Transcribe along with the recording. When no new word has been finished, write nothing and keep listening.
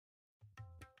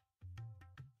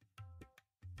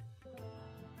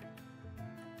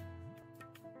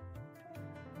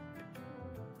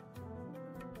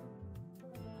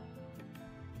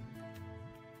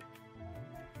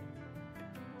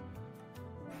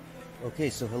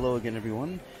Okay, so hello again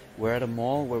everyone. We're at a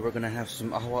mall where we're going to have some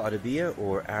Ahwa Arabiya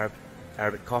or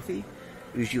Arabic coffee,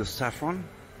 usually with saffron.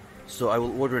 So I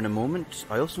will order in a moment.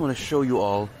 I also want to show you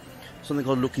all something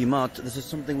called lukimat. This is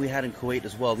something we had in Kuwait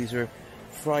as well. These are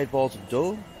fried balls of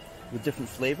dough with different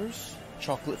flavors.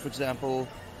 Chocolate, for example,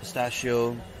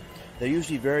 pistachio. They're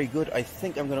usually very good. I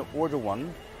think I'm going to order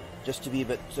one just to be a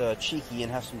bit cheeky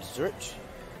and have some dessert.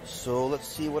 So let's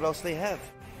see what else they have.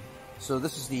 So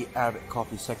this is the Arabic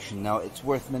coffee section. Now it's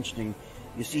worth mentioning,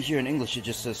 you see here in English it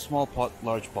just says small pot,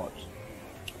 large pot.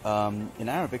 In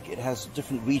Arabic it has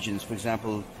different regions. For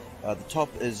example, the top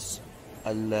is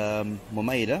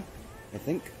Al-Mumayda, I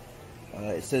think.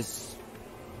 It says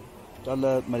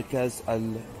Dala Markaz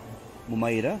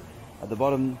Al-Mumayda. At the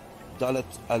bottom, Dalat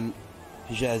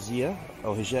Al-Hijaziyya,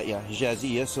 or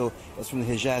Hijaziyya, so that's from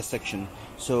the Hijaz section.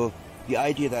 So the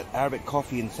idea that Arabic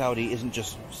coffee in Saudi isn't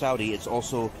just Saudi,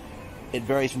 it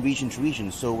varies from region to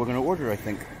region, so we're going to order, I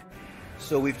think.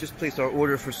 So we've just placed our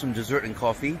order for some dessert and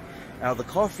coffee. Now the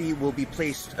coffee will be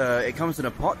placed, it comes in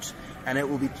a pot, and it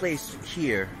will be placed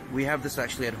here. We have this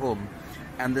actually at home,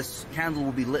 and this candle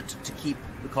will be lit to keep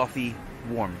the coffee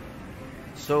warm.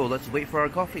 So let's wait for our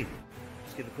coffee.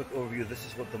 Just give a quick overview. This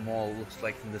is what the mall looks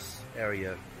like from this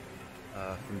area,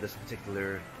 from this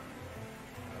particular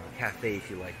cafe, if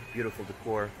you like. Beautiful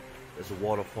decor. There's a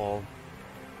waterfall.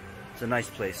 It's a nice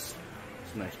place.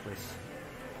 It's a nice place.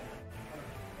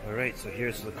 Alright, so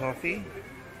here's the coffee.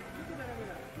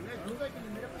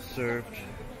 Served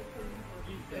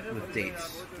with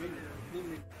dates.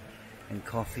 And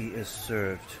coffee is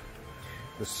served.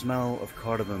 The smell of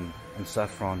cardamom and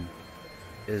saffron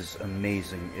is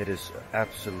amazing. It is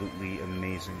absolutely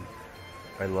amazing.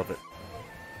 I love it.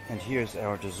 And here's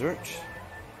our dessert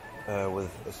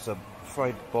with some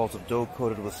fried balls of dough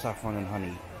coated with saffron and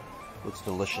honey. Looks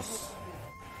delicious.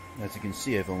 As you can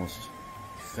see, I've almost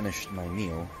finished my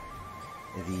meal.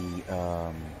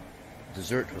 The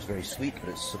dessert was very sweet, but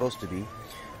it's supposed to be.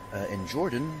 In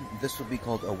Jordan, this would be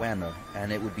called awana,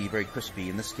 and it would be very crispy.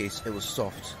 In this case, it was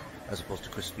soft as opposed to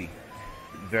crispy.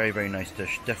 Very, very nice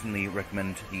dish. Definitely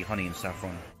recommend the honey and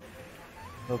saffron.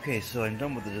 Okay, so I'm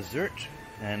done with the dessert,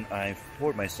 and I've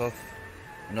poured myself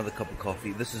another cup of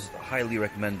coffee. This is highly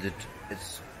recommended.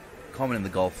 It's common in the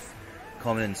Gulf,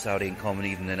 common in Saudi, and common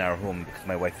even in our home because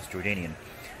my wife is Jordanian.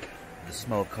 The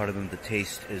smell of cardamom, the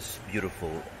taste is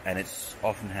beautiful, and it's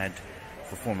often had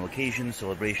for formal occasions,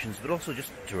 celebrations, but also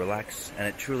just to relax, and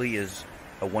it truly is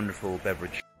a wonderful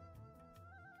beverage.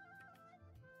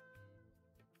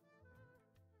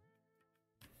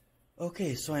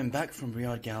 Okay, so I'm back from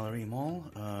Riyadh Gallery Mall.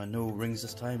 No rings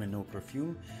this time and no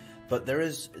perfume, but there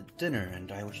is dinner,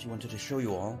 and I actually wanted to show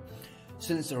you all.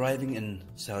 Since arriving in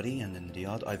Saudi and in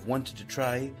Riyadh, I've wanted to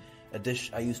try a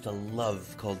dish I used to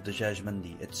love called Dajjaj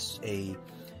Mandi. It's a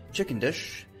chicken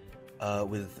dish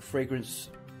with fragrance,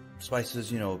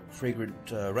 spices,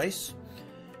 fragrant rice.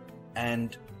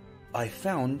 And I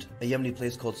found a Yemeni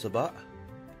place called Sabah.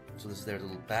 So this is their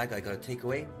little bag. I got a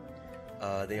takeaway.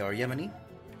 They are Yemeni.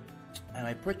 And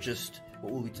I purchased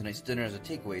what will be tonight's dinner as a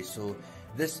takeaway. So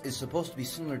this is supposed to be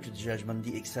similar to Dajjaj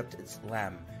Mandi, except it's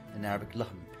lamb, in Arabic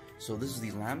lahm. So this is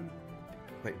the lamb,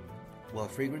 quite well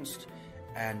fragranced,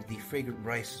 and the fragrant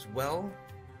rice as well,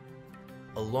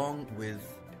 along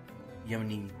with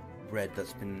Yemeni bread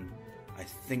that's been, I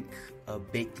think,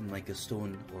 baked in like a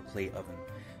stone or clay oven.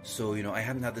 So, I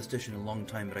haven't had this dish in a long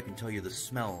time, but I can tell you the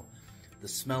smell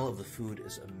of the food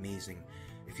is amazing.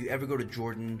 If you ever go to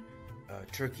Jordan,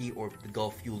 Turkey, or the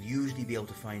Gulf, you'll usually be able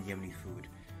to find Yemeni food.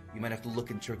 You might have to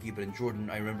look in Turkey, but in Jordan,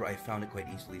 I remember I found it quite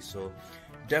easily. So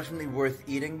definitely worth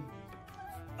eating.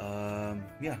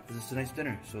 Yeah, this is a nice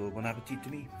dinner, so bon appetit to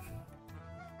me.